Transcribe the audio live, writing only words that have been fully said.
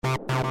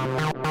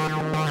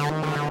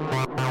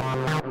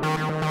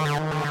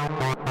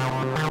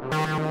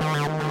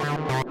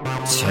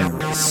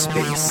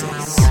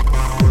TerraSpaces.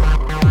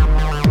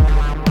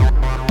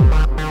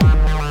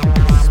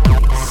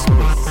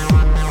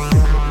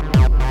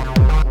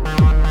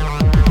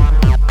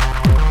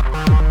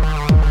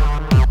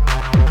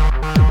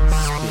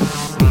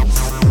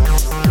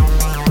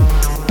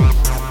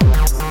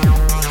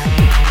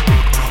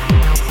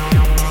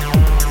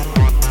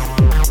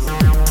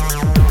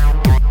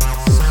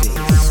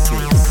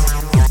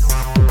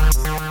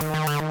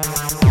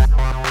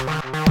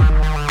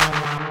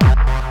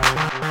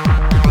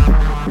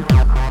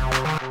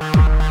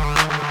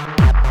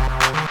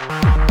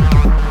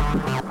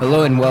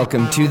 Hello and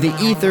welcome to The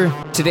Ether.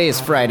 Today is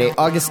Friday,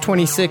 August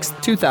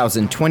 26th,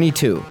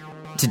 2022.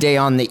 Today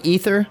on The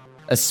Ether,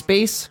 a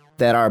space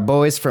that our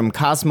boys from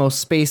Cosmos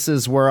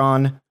Spaces were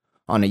on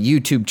a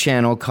YouTube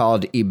channel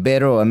called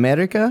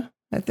IberoAm,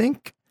 I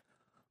think.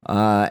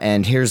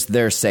 And here's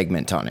their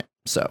segment on it.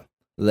 So,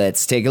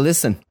 let's take a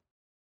listen.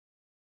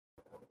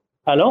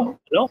 ¿Aló?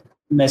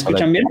 ¿Me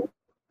escuchan bien?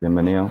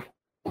 Bienvenido.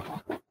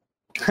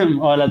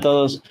 Hola a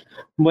todos.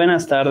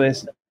 Buenas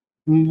tardes.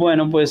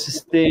 Bueno,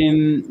 pues yo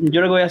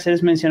lo que voy a hacer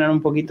es mencionar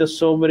un poquito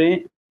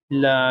sobre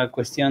la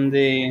cuestión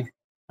de...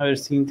 A ver,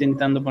 estoy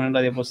intentando poner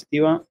la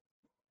diapositiva.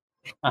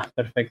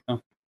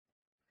 Perfecto.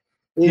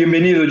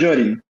 Bienvenido,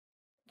 Jory.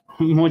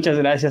 Muchas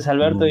gracias,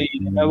 Alberto, y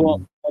de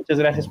nuevo, muchas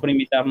gracias por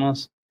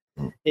invitarnos.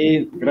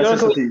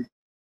 Gracias a ti.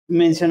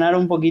 Mencionar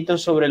un poquito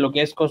sobre lo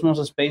que es Cosmos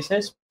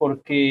Spaces,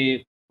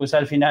 porque pues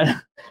al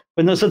final,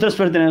 pues nosotros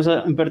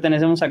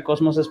pertenecemos a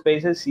Cosmos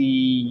Spaces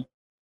y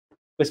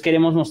pues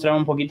queremos mostrar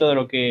un poquito de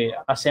lo que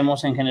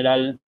hacemos en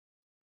general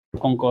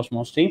con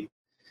Cosmos, ¿sí?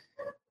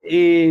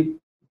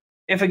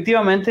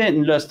 Efectivamente,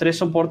 los tres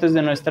soportes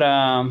de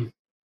nuestra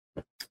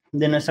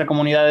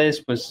comunidad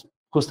es, pues,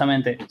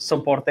 justamente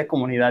soporte,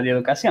 comunidad y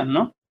educación,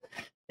 ¿no?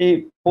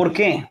 ¿Por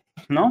qué?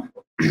 ¿No?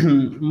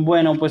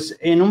 Bueno, pues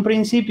en un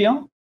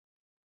principio,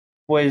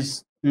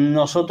 pues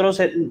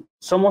nosotros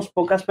somos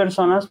pocas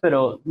personas,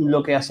 pero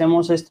lo que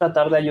hacemos es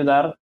tratar de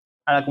ayudar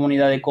a la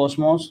comunidad de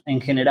Cosmos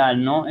en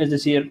general, ¿no? Es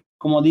decir,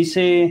 como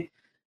dice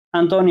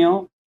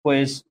Antonio,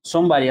 pues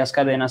son varias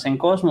cadenas en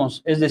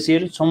Cosmos, es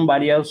decir, son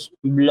varios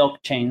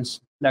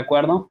blockchains, ¿de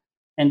acuerdo?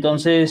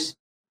 Entonces,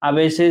 a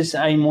veces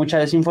hay mucha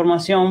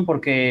desinformación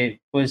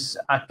porque, pues,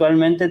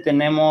 actualmente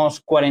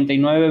tenemos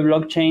 49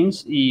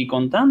 blockchains y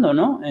contando,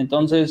 ¿no?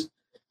 Entonces,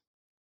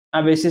 a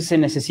veces se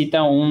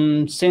necesita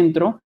un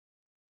centro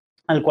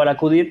al cual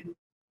acudir,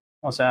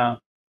 o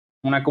sea,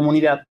 una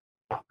comunidad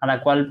a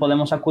la cual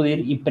podemos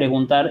acudir y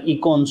preguntar y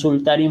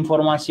consultar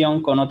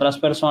información con otras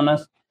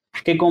personas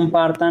que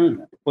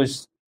compartan,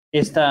 pues,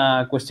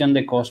 esta cuestión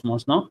de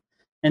Cosmos, ¿no?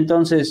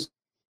 Entonces,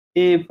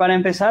 para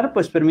empezar,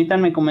 pues,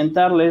 permítanme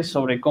comentarles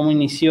sobre cómo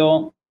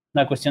inició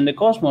la cuestión de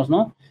Cosmos,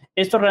 ¿no?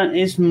 Esto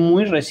es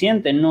muy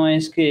reciente, no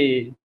es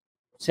que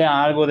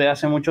sea algo de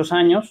hace muchos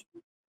años.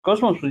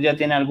 Cosmos, pues, ya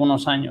tiene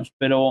algunos años,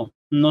 pero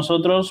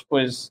nosotros,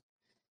 pues,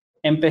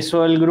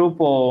 empezó el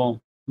grupo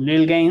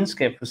Lil Gaines,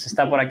 que pues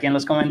está por aquí en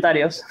los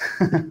comentarios,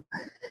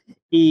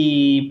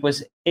 y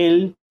pues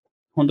él,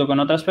 junto con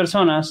otras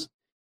personas,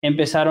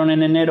 empezaron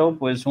en enero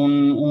pues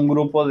un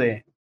grupo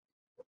de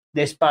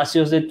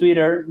espacios de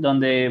Twitter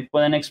donde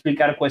pueden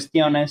explicar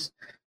cuestiones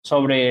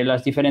sobre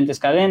las diferentes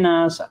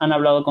cadenas, han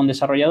hablado con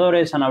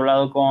desarrolladores, han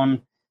hablado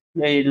con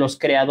los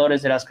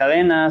creadores de las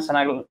cadenas,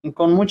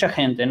 con mucha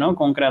gente, ¿no?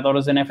 Con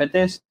creadores de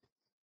NFTs,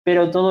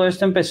 pero todo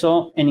esto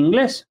empezó en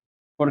inglés,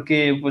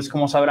 porque pues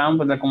como sabrán,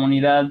 pues la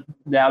comunidad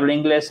de habla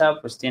inglesa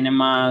pues tiene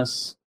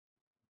más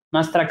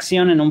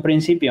tracción en un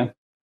principio,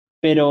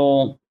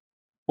 pero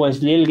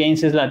pues Lil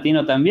Gaines es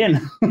latino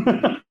también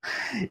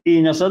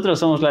y nosotros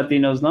somos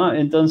latinos, ¿no?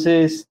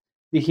 Entonces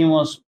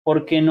dijimos,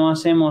 ¿por qué no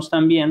hacemos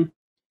también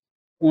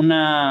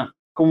una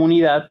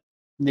comunidad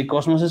de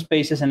Cosmos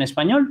Spaces en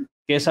español?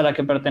 Que es a la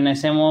que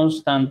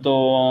pertenecemos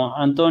tanto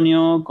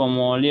Antonio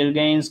como Lil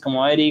Gaines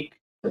como Eric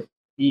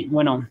y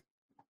bueno,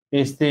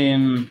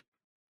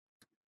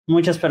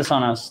 muchas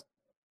personas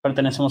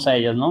pertenecemos a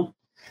ellas, ¿no?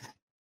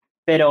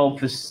 Pero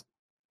pues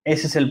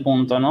ese es el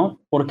punto, ¿no?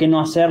 ¿Por qué no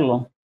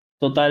hacerlo?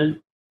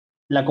 Total,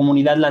 la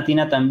comunidad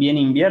latina también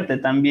invierte,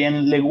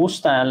 también le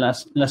gusta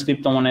las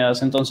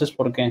criptomonedas, entonces,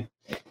 ¿por qué?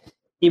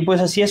 Y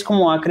pues así es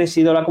como ha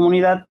crecido la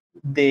comunidad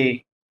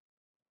de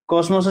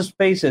Cosmos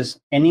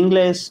Spaces en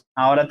inglés.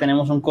 Ahora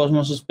tenemos un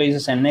Cosmos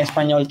Spaces en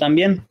español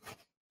también.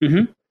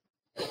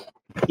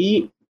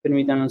 Y,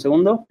 permítanme un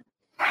segundo,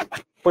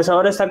 pues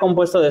ahora está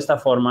compuesto de esta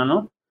forma,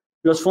 ¿no?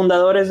 Los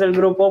fundadores del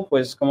grupo,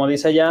 pues como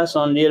dice allá,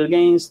 son Lil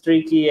Gaines,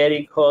 Tricky,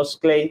 Eric, Hoss,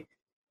 Clay.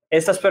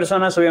 Estas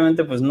personas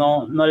obviamente pues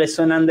no les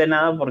suenan de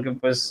nada porque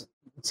pues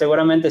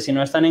seguramente si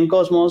no están en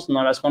Cosmos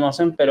no las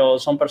conocen, pero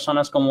son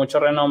personas con mucho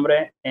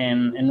renombre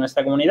en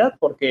nuestra comunidad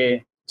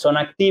porque son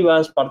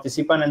activas,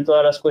 participan en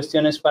todas las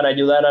cuestiones para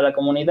ayudar a la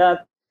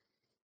comunidad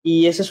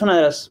y esa es una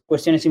de las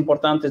cuestiones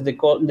importantes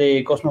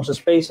de Cosmos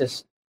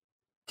Spaces,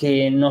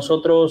 que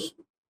nosotros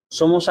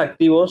somos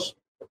activos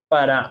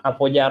para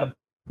apoyar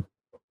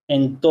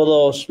en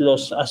todos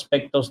los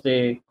aspectos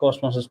de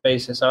Cosmos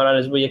Spaces. Ahora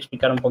les voy a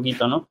explicar un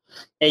poquito, ¿no?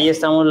 Ahí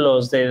estamos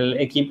los del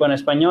equipo en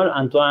español,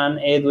 Antoine,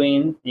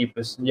 Edwin y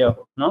pues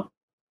yo, ¿no?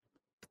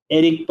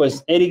 Eric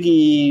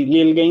y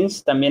Lil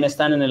Gaines también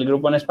están en el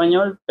grupo en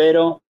español,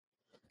 pero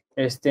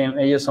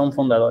ellos son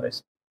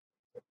fundadores.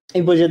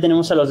 Y pues ya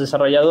tenemos a los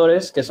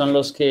desarrolladores, que son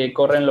los que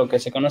corren lo que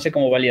se conoce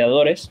como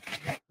validadores.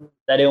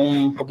 Daré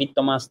un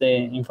poquito más de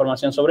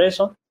información sobre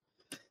eso,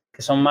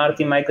 que son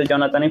Marty, Michael,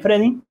 Jonathan y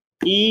Freddy.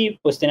 Y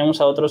pues tenemos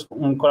a otros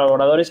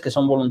colaboradores que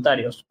son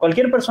voluntarios.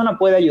 Cualquier persona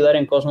puede ayudar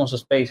en Cosmos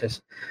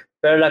Spaces,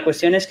 pero la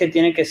cuestión es que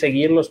tiene que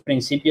seguir los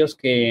principios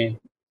que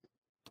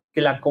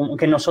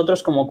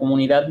nosotros como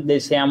comunidad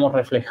deseamos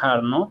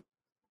reflejar, ¿no? O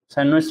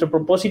sea, nuestro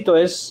propósito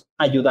es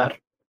ayudar,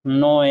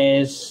 no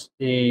es,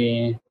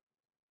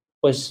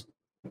 pues,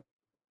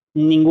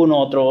 ningún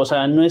otro. O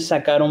sea, no es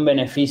sacar un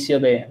beneficio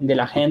de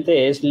la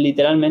gente, es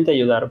literalmente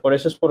ayudar. Por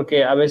eso es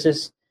porque a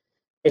veces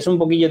es un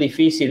poquillo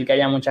difícil que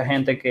haya mucha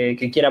gente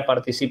que quiera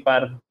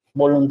participar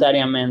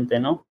voluntariamente,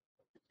 ¿no?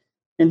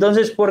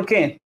 Entonces, ¿por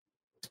qué?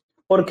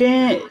 ¿Por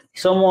qué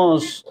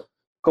somos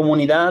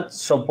comunidad,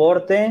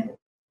 soporte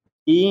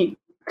y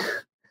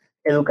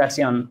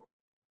educación?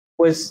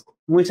 Pues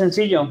muy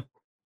sencillo.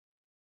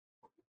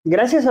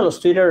 Gracias a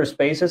los Twitter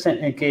Spaces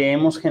que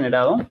hemos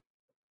generado,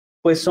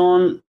 pues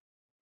son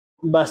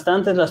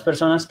bastantes las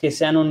personas que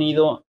se han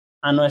unido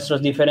a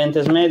nuestros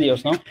diferentes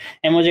medios, ¿no?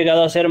 Hemos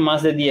llegado a ser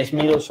más de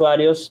 10,000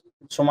 usuarios,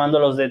 sumando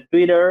los de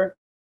Twitter,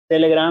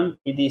 Telegram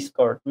y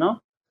Discord,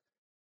 ¿no?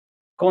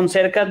 Con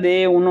cerca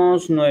de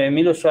unos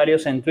 9,000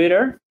 usuarios en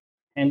Twitter.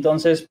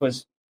 Entonces,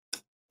 pues,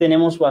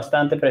 tenemos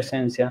bastante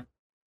presencia.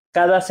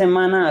 Cada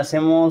semana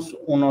hacemos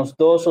unos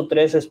 2 o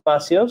 3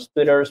 espacios,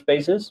 Twitter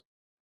Spaces,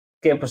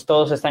 que pues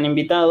todos están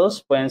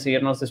invitados. Pueden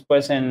seguirnos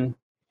después en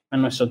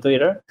nuestro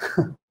Twitter.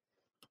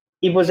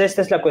 Y pues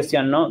esta es la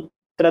cuestión, ¿no?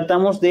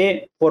 Tratamos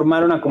de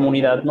formar una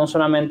comunidad, no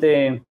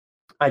solamente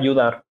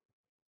ayudar.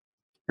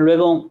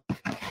 Luego,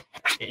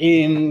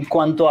 en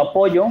cuanto a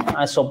apoyo,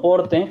 a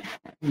soporte,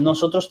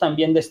 nosotros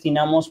también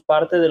destinamos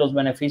parte de los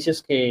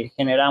beneficios que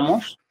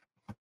generamos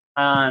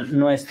a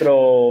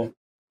nuestra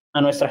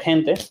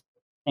gente.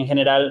 En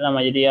general, la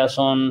mayoría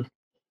son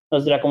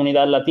los de la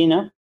comunidad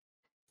latina.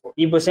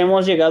 Y pues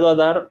hemos llegado a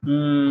dar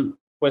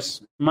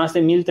pues más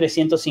de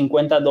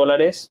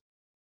 $1,350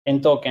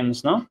 en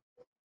tokens, ¿no?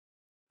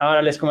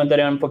 Ahora les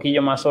comentaré un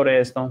poquillo más sobre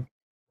esto.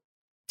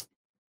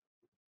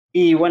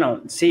 Y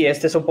bueno, sí,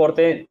 este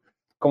soporte,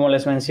 como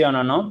les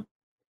menciono, ¿no?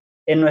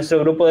 En nuestro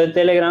grupo de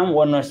Telegram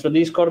o en nuestro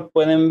Discord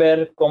pueden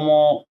ver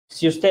cómo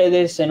si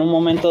ustedes en un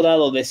momento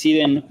dado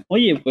deciden,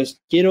 oye,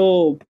 pues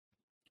quiero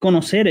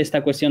conocer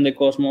esta cuestión de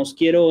Cosmos,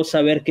 quiero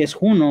saber qué es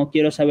Juno,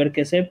 quiero saber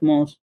qué es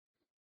Evmos,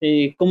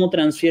 cómo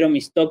transfiero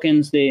mis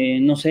tokens de,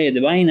 no sé, de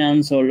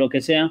Binance o lo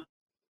que sea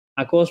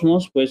a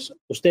Cosmos, pues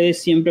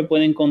ustedes siempre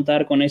pueden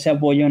contar con ese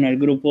apoyo en el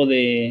grupo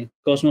de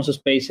Cosmos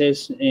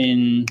Spaces,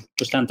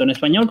 pues tanto en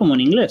español como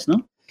en inglés,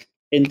 ¿no?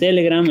 En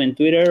Telegram, en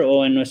Twitter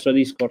o en nuestro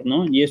Discord,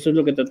 ¿no? Y esto es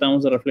lo que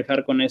tratamos de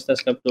reflejar con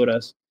estas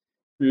capturas.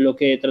 Lo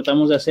que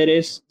tratamos de hacer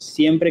es,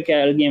 siempre que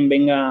alguien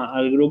venga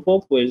al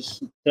grupo,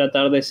 pues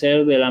tratar de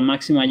ser de la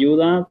máxima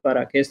ayuda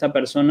para que esta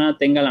persona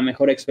tenga la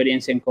mejor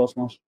experiencia en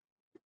Cosmos.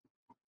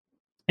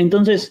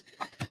 Entonces,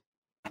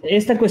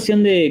 esta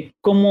cuestión de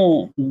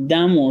cómo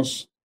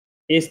damos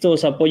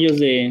estos apoyos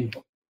de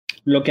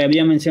lo que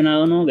había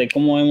mencionado, ¿no? De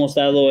cómo hemos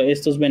dado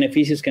estos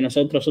beneficios que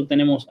nosotros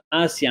obtenemos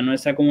hacia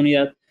nuestra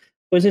comunidad,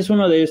 pues es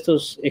uno de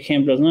estos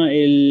ejemplos, ¿no?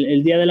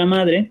 El Día de la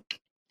Madre,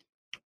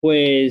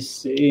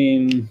 pues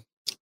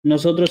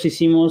nosotros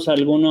hicimos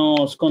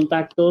algunos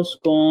contactos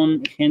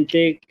con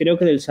gente, creo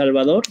que de El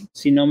Salvador,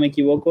 si no me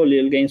equivoco,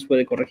 Lil Games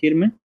puede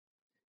corregirme.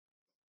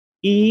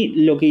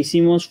 Y lo que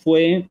hicimos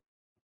fue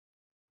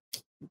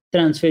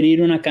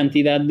transferir una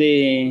cantidad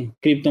de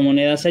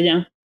criptomonedas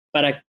allá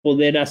para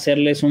poder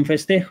hacerles un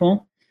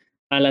festejo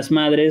a las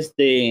madres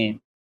de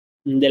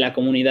la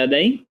comunidad de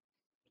ahí.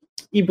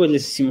 Y pues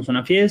les hicimos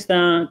una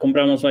fiesta,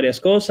 compramos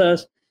varias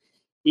cosas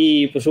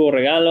y pues hubo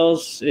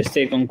regalos,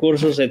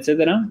 concursos,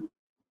 etcétera,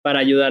 para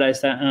ayudar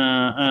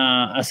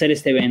a hacer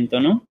este evento,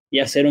 ¿no? Y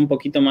hacer un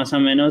poquito más o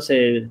menos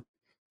el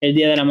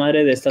Día de la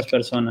Madre de estas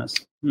personas,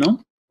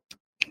 ¿no?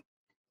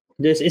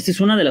 Entonces, esta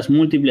es una de las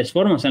múltiples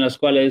formas en las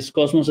cuales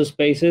Cosmos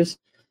Spaces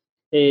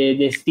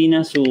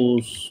destina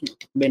sus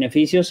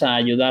beneficios a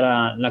ayudar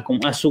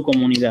a su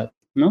comunidad,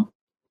 ¿no?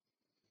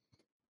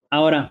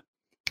 Ahora,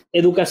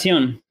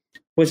 educación.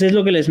 Pues es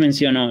lo que les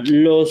menciono.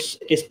 Los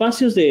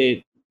espacios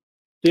de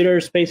Twitter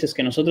Spaces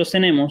que nosotros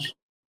tenemos,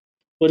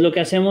 pues lo que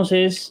hacemos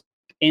es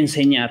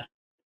enseñar.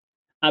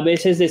 A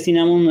veces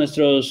destinamos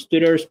nuestros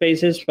Twitter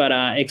Spaces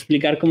para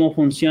explicar cómo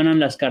funcionan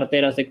las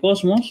carteras de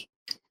Cosmos.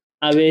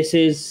 A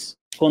veces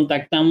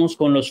contactamos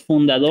con los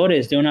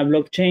fundadores de una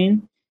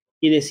blockchain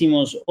y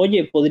decimos,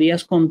 oye,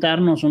 ¿podrías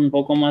contarnos un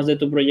poco más de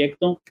tu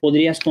proyecto?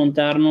 ¿Podrías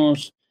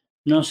contarnos,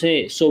 no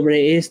sé,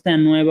 sobre esta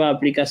nueva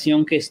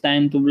aplicación que está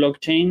en tu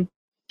blockchain?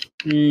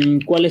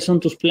 ¿Cuáles son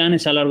tus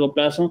planes a largo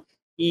plazo?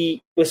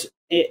 Y pues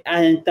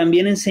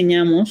también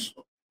enseñamos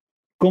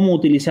cómo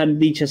utilizar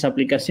dichas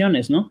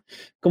aplicaciones, ¿no?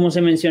 Como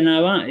se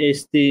mencionaba,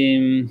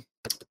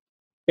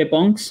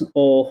 Peponks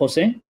o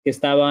José, que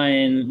estaba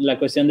en la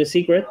cuestión de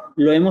Secret,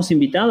 lo hemos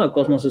invitado a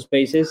Cosmos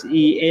Spaces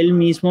y él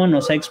mismo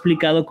nos ha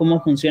explicado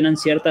cómo funcionan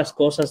ciertas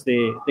cosas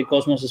de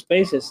Cosmos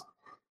Spaces.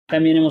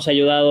 También hemos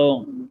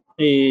ayudado,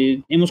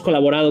 hemos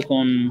colaborado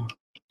con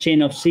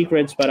Chain of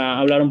Secrets para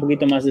hablar un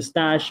poquito más de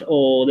Stash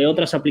o de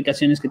otras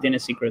aplicaciones que tiene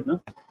Secret,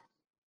 ¿no?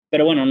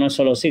 Pero bueno, no es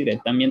solo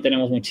Secret, también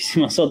tenemos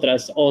muchísimas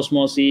otras,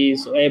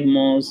 Osmosis,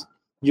 Evmos,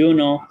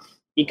 Juno,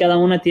 y cada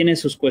una tiene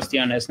sus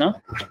cuestiones,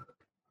 ¿no?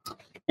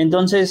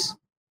 Entonces,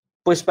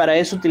 pues para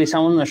eso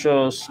utilizamos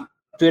nuestros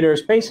Twitter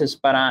Spaces,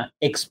 para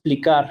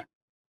explicar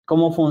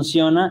cómo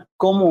funciona,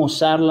 cómo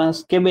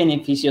usarlas, qué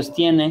beneficios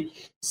tiene,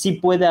 si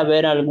puede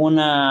haber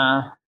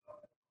alguna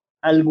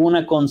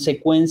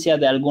consecuencia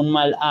de algún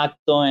mal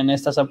acto en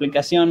estas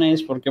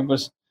aplicaciones, porque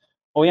pues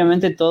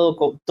obviamente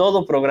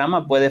todo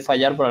programa puede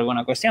fallar por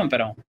alguna cuestión,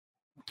 pero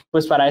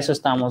pues para eso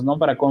estamos, ¿no?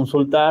 Para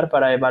consultar,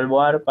 para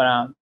evaluar,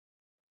 para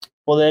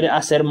poder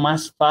hacer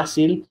más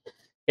fácil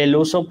el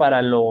uso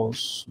para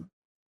los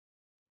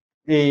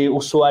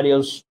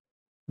usuarios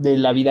de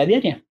la vida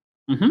diaria.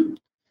 Uh-huh.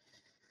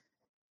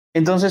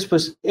 Entonces,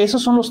 pues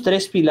esos son los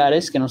 3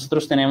 pilares que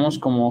nosotros tenemos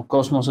como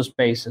Cosmos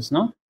Spaces,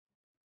 ¿no?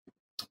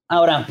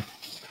 Ahora,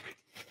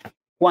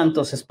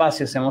 ¿cuántos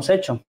espacios hemos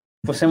hecho?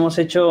 Pues hemos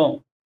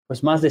hecho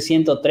pues más de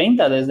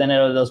 130 desde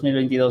enero de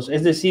 2022.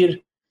 Es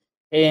decir,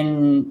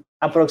 en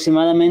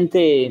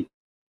aproximadamente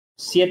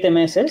 7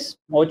 meses,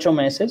 8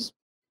 meses,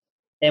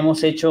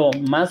 hemos hecho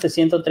más de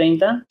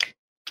 130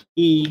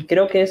 y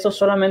creo que estos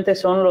solamente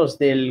son los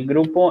del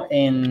grupo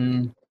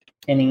en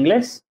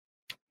inglés.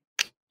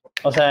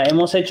 O sea,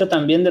 hemos hecho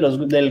también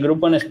del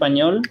grupo en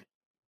español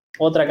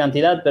otra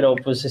cantidad, pero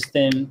pues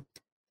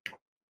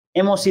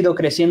hemos ido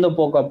creciendo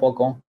poco a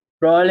poco.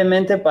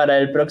 Probablemente para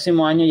el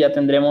próximo año ya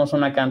tendremos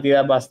una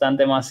cantidad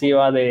bastante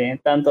masiva de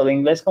tanto de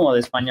inglés como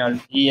de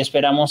español y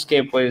esperamos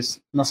que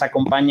pues nos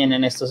acompañen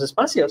en estos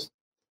espacios.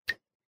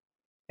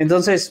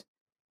 Entonces,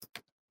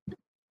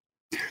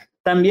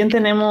 también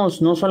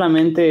tenemos no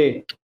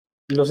solamente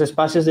los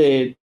espacios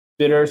de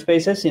Twitter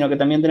Spaces, sino que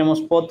también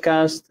tenemos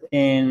podcast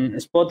en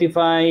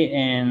Spotify,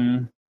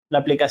 en la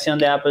aplicación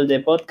de Apple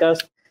de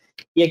podcast.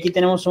 Y aquí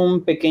tenemos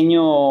una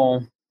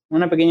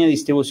pequeña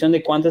distribución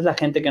de cuánta es la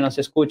gente que nos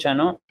escucha,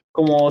 ¿no?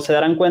 Como se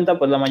darán cuenta,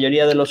 pues la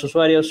mayoría de los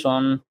usuarios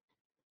son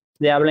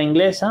de habla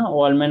inglesa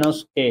o al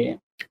menos que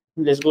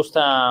les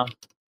gusta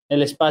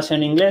el espacio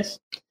en inglés.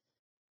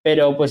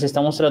 Pero pues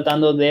estamos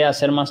tratando de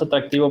hacer más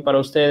atractivo para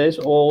ustedes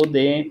o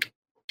de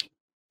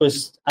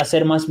pues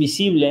hacer más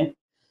visible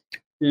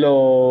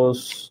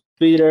los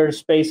Twitter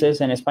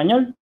Spaces en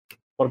español,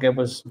 porque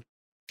pues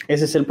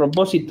ese es el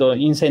propósito,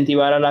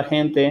 incentivar a la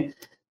gente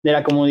de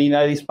la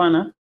comunidad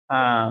hispana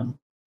a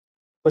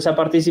pues a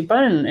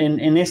participar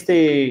en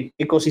este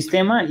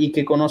ecosistema y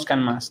que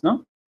conozcan más,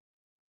 ¿no?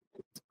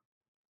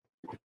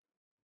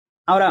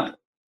 Ahora,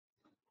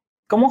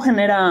 ¿cómo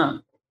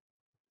genera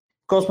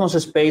Cosmos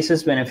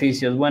Spaces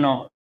beneficios?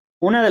 Bueno,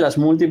 una de las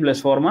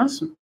múltiples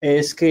formas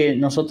es que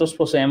nosotros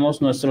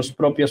poseemos nuestros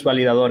propios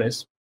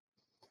validadores.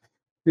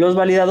 Los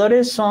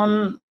validadores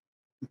son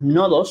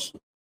nodos,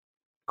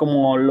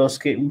 como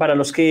para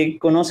los que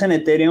conocen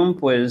Ethereum,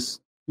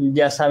 pues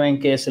ya saben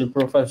qué es el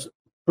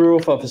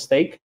Proof of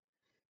Stake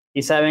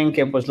y saben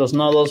que pues los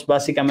nodos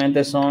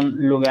básicamente son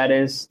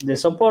lugares de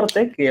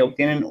soporte que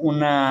obtienen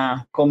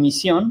una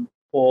comisión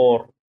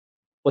por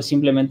pues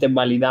simplemente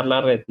validar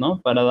la red,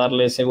 ¿no? Para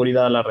darle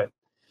seguridad a la red.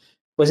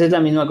 Pues es la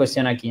misma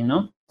cuestión aquí,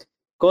 ¿no?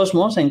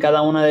 Cosmos, en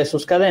cada una de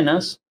sus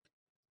cadenas,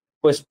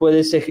 pues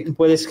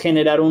puedes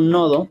generar un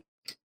nodo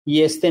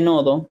y este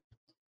nodo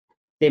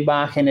te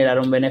va a generar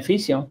un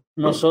beneficio.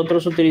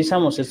 Nosotros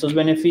utilizamos estos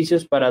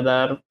beneficios para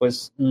dar,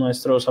 pues,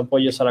 nuestros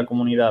apoyos a la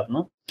comunidad,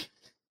 ¿no?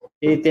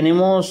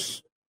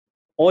 Tenemos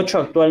 8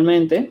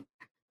 actualmente,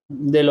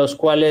 de los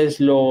cuales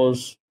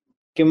los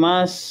que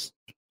más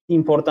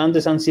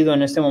importantes han sido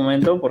en este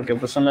momento, porque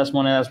pues son las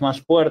monedas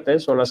más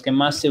fuertes o las que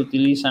más se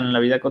utilizan en la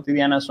vida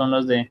cotidiana, son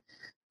las de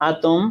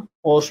Atom,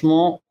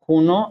 Osmo,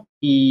 Juno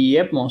y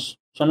Evmos.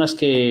 Son las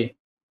que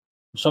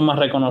son más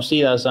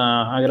reconocidas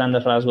a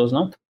grandes rasgos,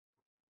 ¿no?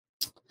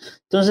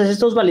 Entonces,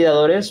 estos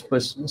validadores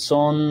pues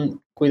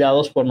son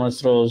cuidados por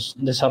nuestros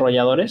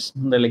desarrolladores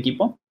del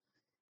equipo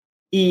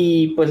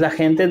y pues la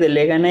gente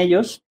delega en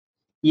ellos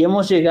y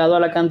hemos llegado a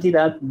la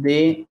cantidad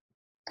de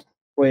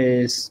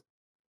pues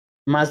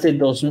más de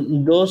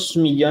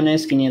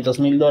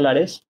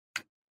 $2.500.000,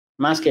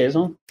 más que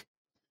eso,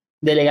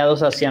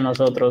 delegados hacia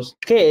nosotros.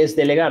 ¿Qué es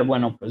delegar?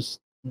 Bueno, pues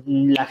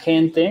la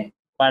gente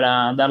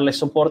para darle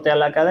soporte a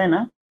la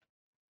cadena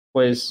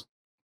pues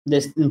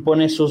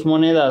pone sus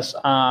monedas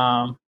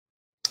a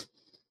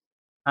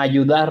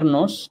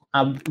ayudarnos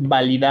a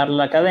validar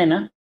la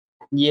cadena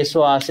y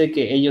eso hace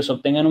que ellos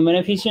obtengan un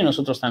beneficio y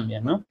nosotros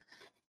también, ¿no?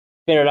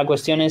 Pero la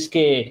cuestión es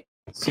que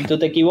si tú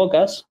te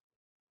equivocas,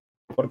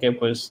 porque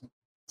pues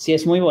sí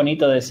es muy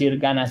bonito decir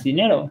ganas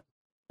dinero,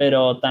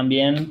 pero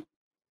también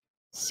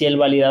si el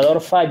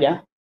validador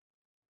falla,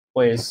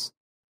 pues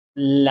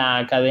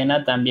la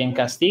cadena también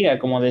castiga,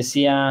 como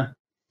decía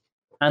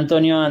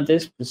Antonio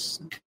antes,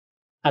 pues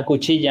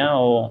acuchilla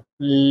o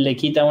le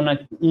quita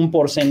un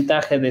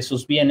porcentaje de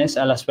sus bienes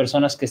a las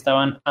personas que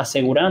estaban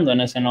asegurando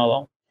en ese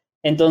nodo.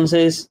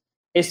 Entonces,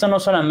 esto no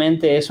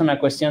solamente es una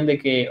cuestión de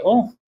que,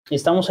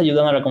 estamos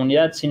ayudando a la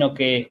comunidad, sino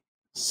que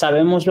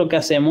sabemos lo que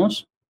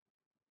hacemos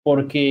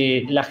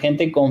porque la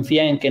gente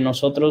confía en que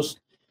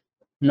nosotros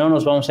no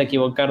nos vamos a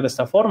equivocar de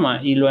esta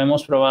forma y lo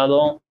hemos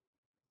probado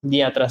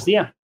día tras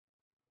día,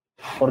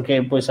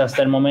 porque pues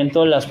hasta el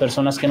momento las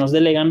personas que nos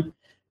delegan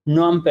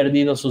no han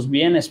perdido sus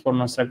bienes por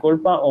nuestra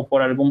culpa o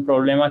por algún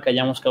problema que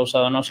hayamos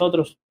causado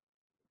nosotros.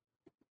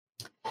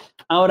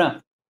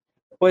 Ahora,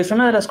 pues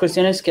una de las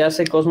cuestiones que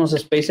hace Cosmos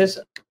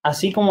Spaces,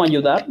 así como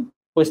ayudar,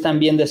 pues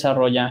también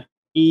desarrolla.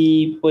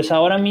 Y pues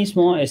ahora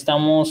mismo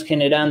estamos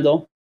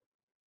generando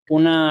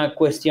una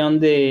cuestión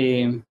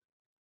de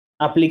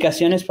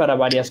aplicaciones para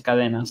varias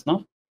cadenas,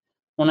 ¿no?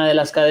 Una de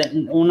las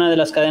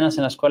cadenas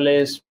en las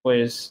cuales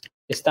pues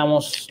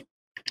estamos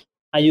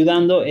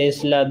ayudando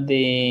es la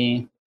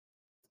de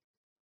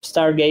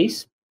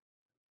Stargaze,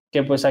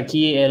 que pues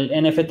aquí el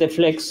NFT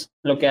Flex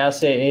lo que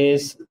hace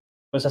es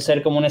pues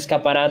hacer como un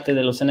escaparate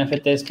de los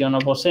NFTs que uno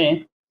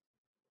posee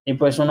y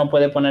pues uno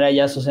puede poner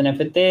allá sus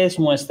NFTs,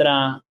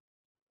 muestra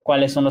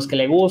cuáles son los que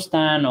le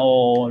gustan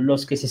o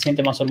los que se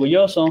siente más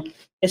orgulloso.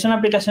 Es una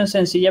aplicación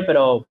sencilla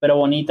pero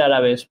bonita a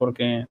la vez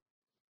porque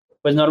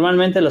pues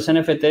normalmente los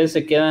NFTs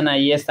se quedan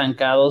ahí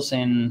estancados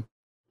en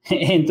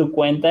tu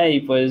cuenta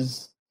y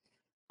pues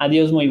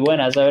adiós muy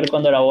buenas, a ver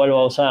cuándo la vuelvo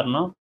a usar,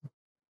 ¿no?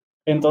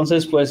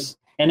 Entonces, pues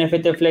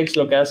NFT Flex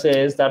lo que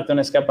hace es darte un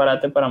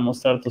escaparate para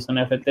mostrar tus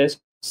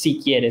NFTs si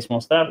quieres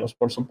mostrarlos,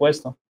 por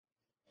supuesto.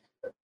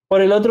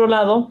 Por el otro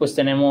lado, pues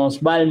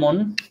tenemos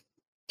Valmon,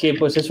 que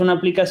pues es una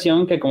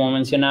aplicación que como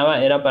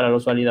mencionaba era para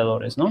los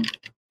validadores, ¿no?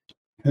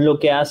 Lo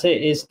que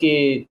hace es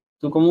que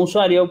tú como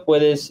usuario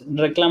puedes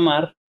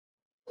reclamar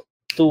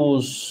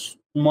tus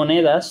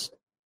monedas,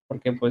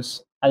 porque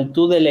pues al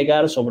tú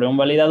delegar sobre un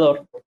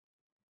validador,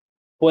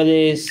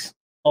 puedes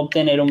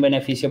obtener un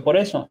beneficio por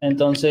eso.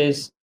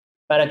 Entonces,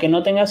 para que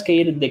no tengas que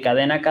ir de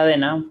cadena a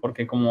cadena,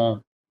 porque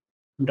como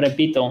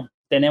repito,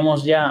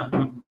 tenemos ya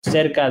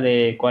cerca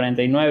de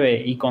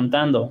 49 y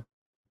contando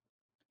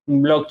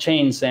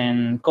blockchains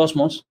en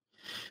Cosmos,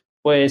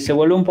 pues se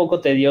vuelve un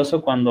poco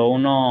tedioso cuando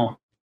uno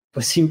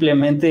pues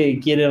simplemente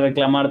quiere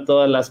reclamar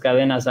todas las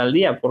cadenas al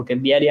día, porque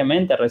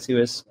diariamente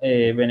recibes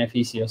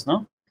beneficios,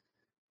 ¿no?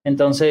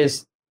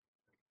 Entonces,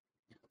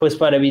 pues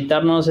para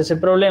evitarnos ese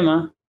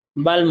problema,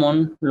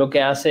 Valmon lo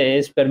que hace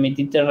es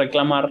permitirte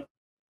reclamar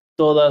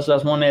todas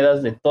las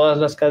monedas de todas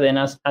las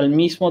cadenas al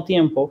mismo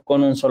tiempo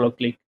con un solo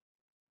clic.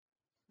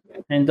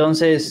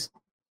 Entonces,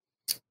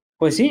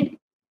 pues sí,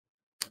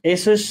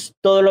 eso es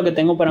todo lo que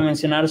tengo para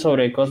mencionar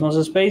sobre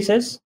Cosmos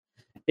Spaces.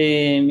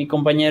 Mi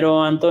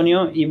compañero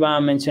Antonio iba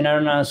a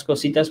mencionar unas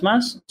cositas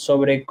más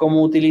sobre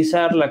cómo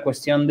utilizar la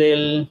cuestión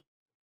de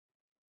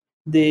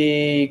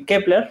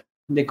Kepler,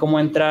 de cómo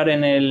entrar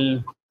en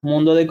el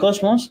mundo de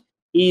Cosmos.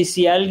 Y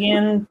si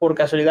alguien por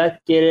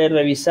casualidad quiere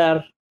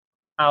revisar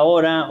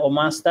ahora o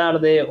más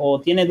tarde o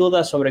tiene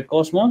dudas sobre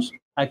Cosmos,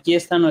 aquí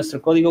está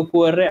nuestro código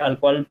QR al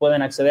cual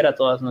pueden acceder a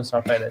todas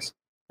nuestras redes.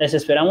 Les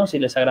esperamos y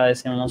les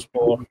agradecemos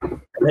por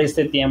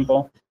este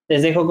tiempo.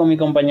 Les dejo con mi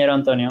compañero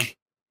Antonio.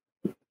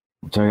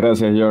 Muchas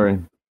gracias, Jory.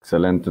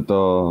 Excelente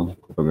todo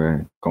lo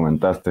que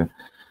comentaste.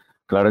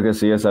 Claro que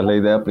sí, esa es la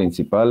idea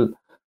principal.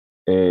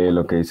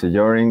 Lo que dice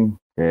Jory,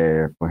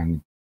 que pues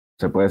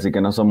se puede decir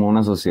que no somos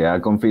una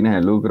sociedad con fines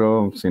de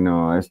lucro,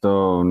 sino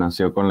esto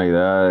nació con la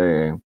idea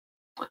de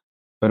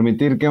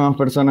permitir que más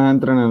personas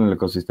entren en el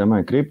ecosistema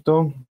de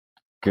cripto,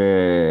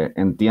 que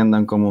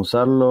entiendan cómo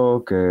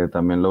usarlo, que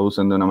también lo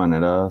usen de una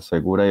manera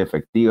segura y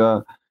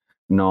efectiva,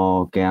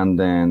 no que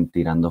anden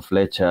tirando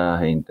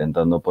flechas e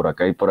intentando por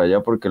acá y por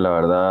allá, porque la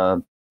verdad,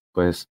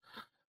 pues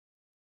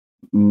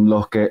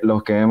los que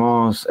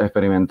hemos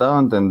experimentado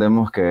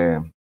entendemos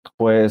que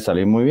puede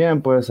salir muy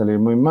bien, puede salir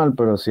muy mal,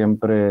 pero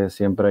siempre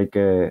hay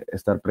que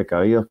estar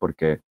precavidos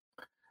porque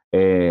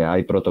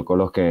hay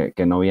protocolos que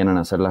no vienen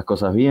a hacer las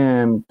cosas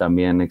bien,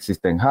 también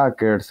existen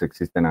hackers,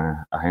 existen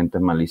agentes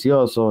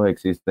maliciosos,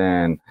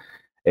 existen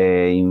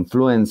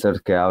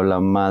influencers que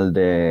hablan mal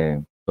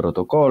de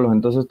protocolos,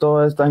 entonces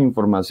todas estas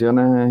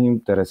informaciones es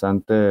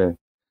interesante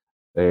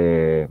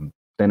eh,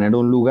 tener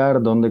un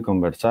lugar donde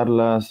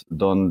conversarlas,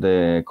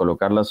 donde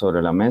colocarlas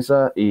sobre la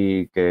mesa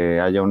y que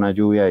haya una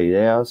lluvia de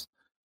ideas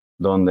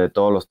donde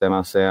todos los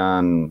temas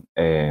sean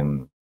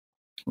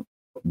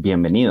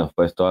bienvenidos,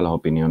 pues todas las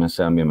opiniones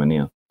sean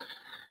bienvenidas.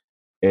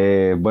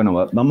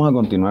 Bueno, vamos a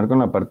continuar con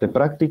la parte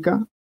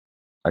práctica.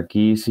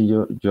 Aquí sí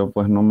yo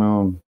pues no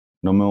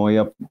me voy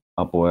a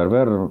poder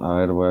ver. A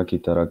ver, voy a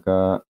quitar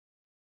acá,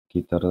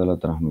 quitar de la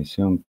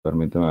transmisión.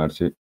 Permíteme ver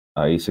si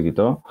ahí se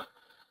quitó.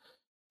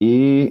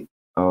 Y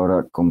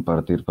ahora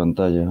compartir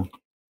pantalla.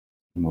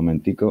 Un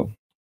momentico.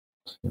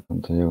 Sí,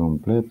 pantalla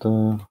completa.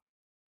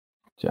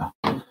 Ya.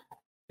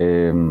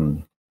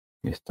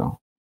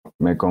 Listo.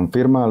 ¿Me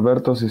confirma,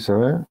 Alberto, si se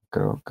ve?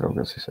 Creo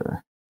que sí se ve.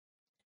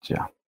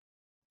 Ya.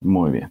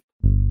 Muy bien.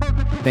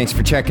 Thanks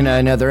for checking out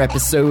another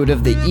episode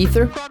of The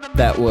Ether.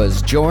 That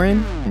was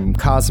Joran from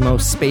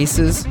Cosmos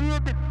Spaces,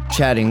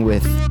 chatting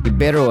with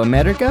IberoAm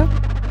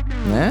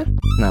Dia.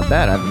 Not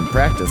bad, I've been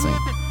practicing.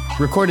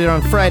 Recorded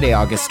on Friday,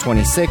 August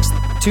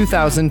 26th,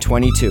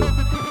 2022.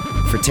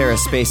 For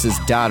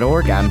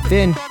TerraSpaces.org, I'm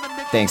Finn.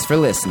 Thanks for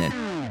listening.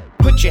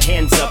 Put your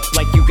hands up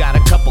like you got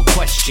a couple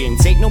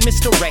questions. Ain't no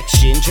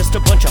misdirection, just a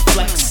bunch of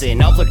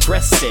flexing. All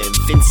aggressive,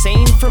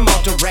 insane from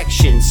all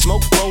directions.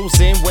 Smoke rolls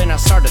in when I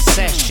start a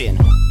session.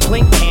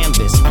 Blank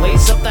canvas,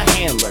 blaze up the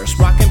handlers.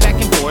 Rocking back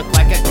and forth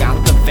like I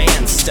got the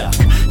van stuck.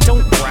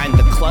 Don't grind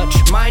the clutch,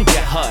 mind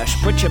your hush.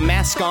 Put your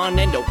mask on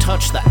and don't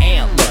touch the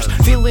antlers.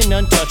 Feeling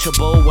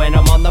untouchable when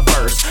I'm on the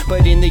verse.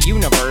 But in the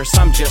universe,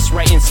 I'm just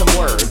writing some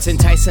words.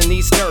 Enticing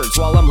these nerds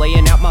while I'm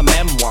laying out my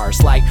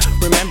memoirs. Like,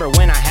 remember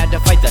when I had to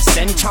fight the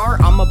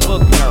centaur? I'm a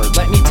book nerd,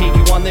 let me take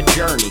you on the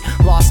journey.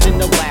 Lost in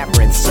the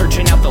labyrinth,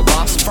 searching out the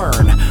lost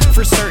fern.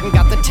 For certain,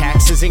 got the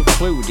taxes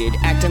included.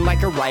 Acting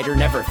like a writer,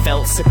 never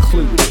felt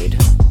secluded.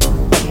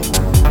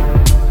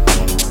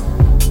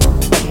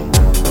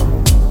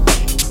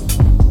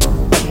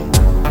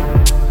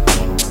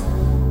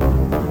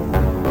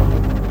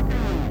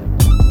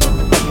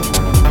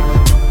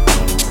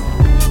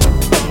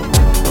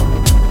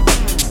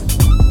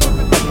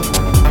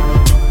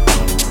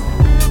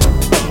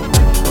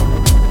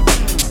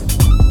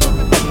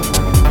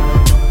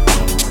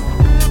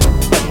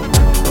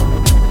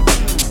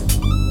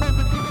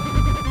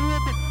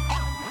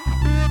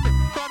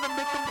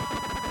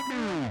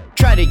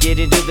 Get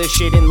into the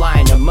shit and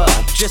line them up.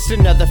 Just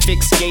another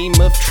fixed game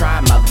of try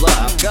my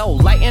luck. Go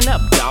lighten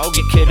up, dog,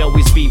 it could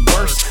always be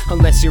worse.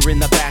 Unless you're in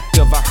the back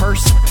of a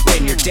hearse,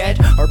 then you're dead,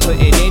 or put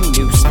it in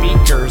new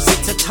speakers.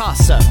 It's a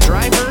toss-up,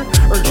 driver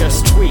or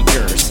just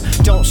tweakers.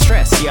 Don't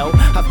stress, yo,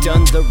 I've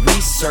done the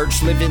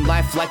research. Living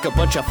life like a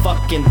bunch of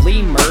fucking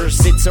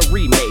lemurs. It's a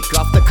remake,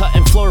 off the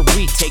cutting floor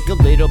we take a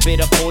little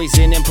bit of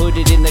poison and put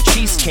it in the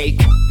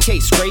cheesecake.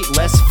 Tastes great,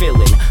 less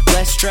filling,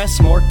 less stress,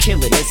 more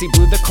killing. As he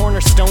blew the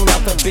cornerstone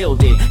out the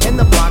building and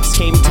the blocks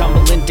came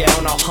tumbling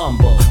down, all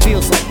humble.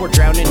 Feels like we're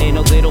drowning in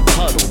a little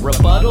puddle.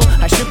 Rebuttal,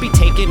 I should be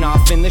taking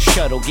off in the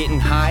shuttle, getting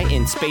high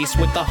in space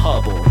with the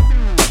Hubble.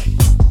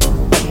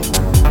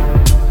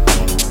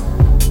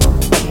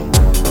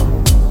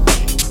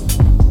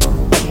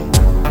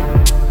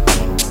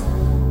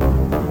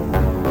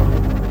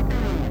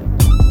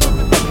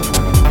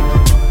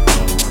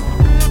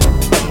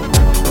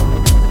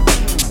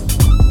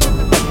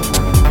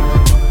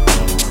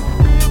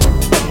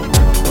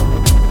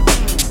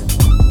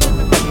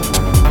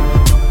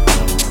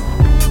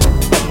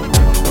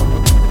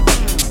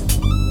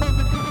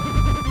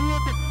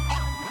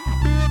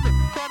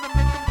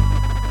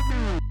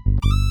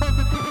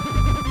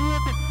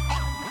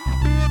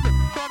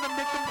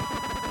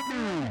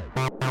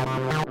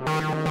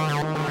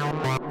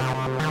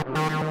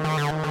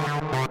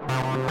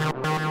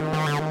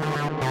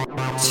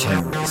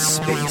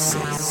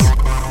 TerraSpaces.